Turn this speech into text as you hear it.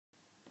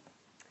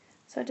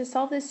So to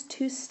solve this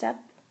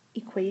two-step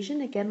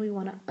equation, again, we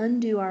want to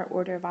undo our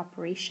order of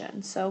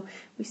operation. So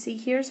we see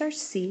here's our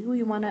C.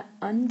 We want to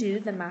undo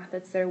the math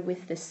that's there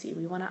with the C.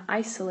 We want to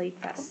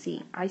isolate that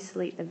C,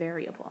 isolate the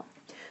variable.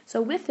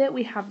 So with it,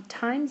 we have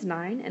times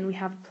 9 and we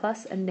have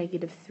plus a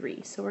negative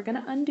 3. So we're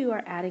going to undo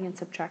our adding and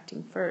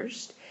subtracting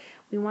first.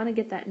 We want to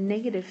get that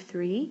negative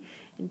 3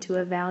 into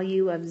a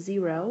value of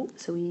 0.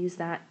 So we use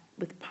that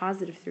with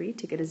positive 3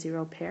 to get a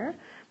 0 pair.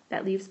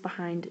 That leaves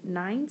behind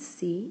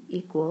 9C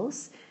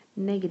equals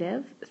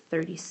negative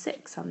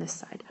 36 on this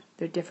side.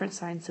 They're different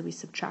signs, so we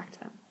subtract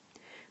them.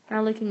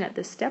 Now looking at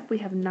this step, we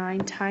have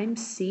 9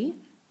 times C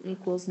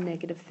equals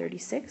negative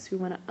 36. We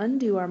want to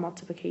undo our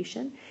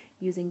multiplication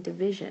using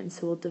division.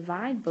 So we'll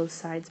divide both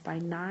sides by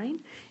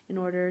 9 in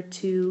order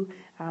to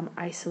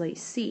isolate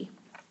C.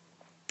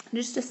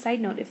 Just a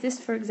side note, if this,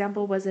 for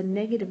example, was a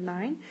negative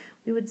 9,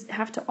 we would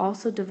have to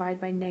also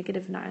divide by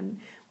negative 9.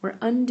 We're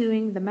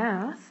undoing the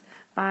math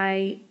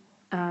by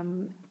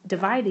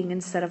dividing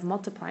instead of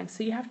multiplying.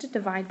 So you have to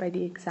divide by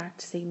the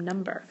exact same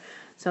number.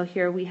 So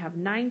here we have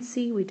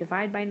 9C, we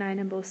divide by 9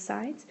 on both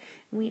sides,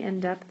 and we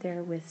end up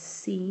there with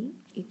C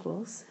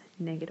equals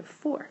negative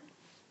 4.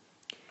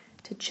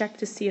 To check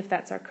to see if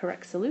that's our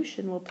correct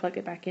solution, we'll plug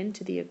it back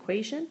into the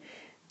equation.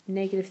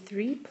 Negative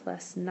 3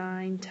 plus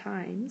 9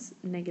 times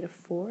negative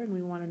 4, and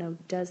we want to know,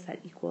 does that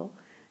equal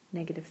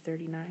negative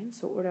 39?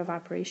 So order of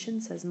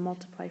operations says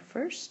multiply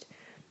first,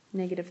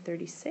 negative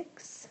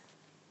 36.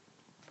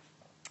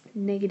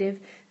 Negative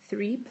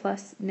 3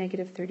 plus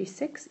negative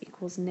 36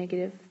 equals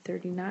negative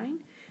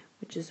 39,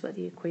 which is what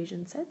the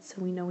equation said. So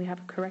we know we have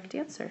a correct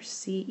answer.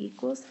 C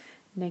equals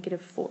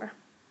negative 4.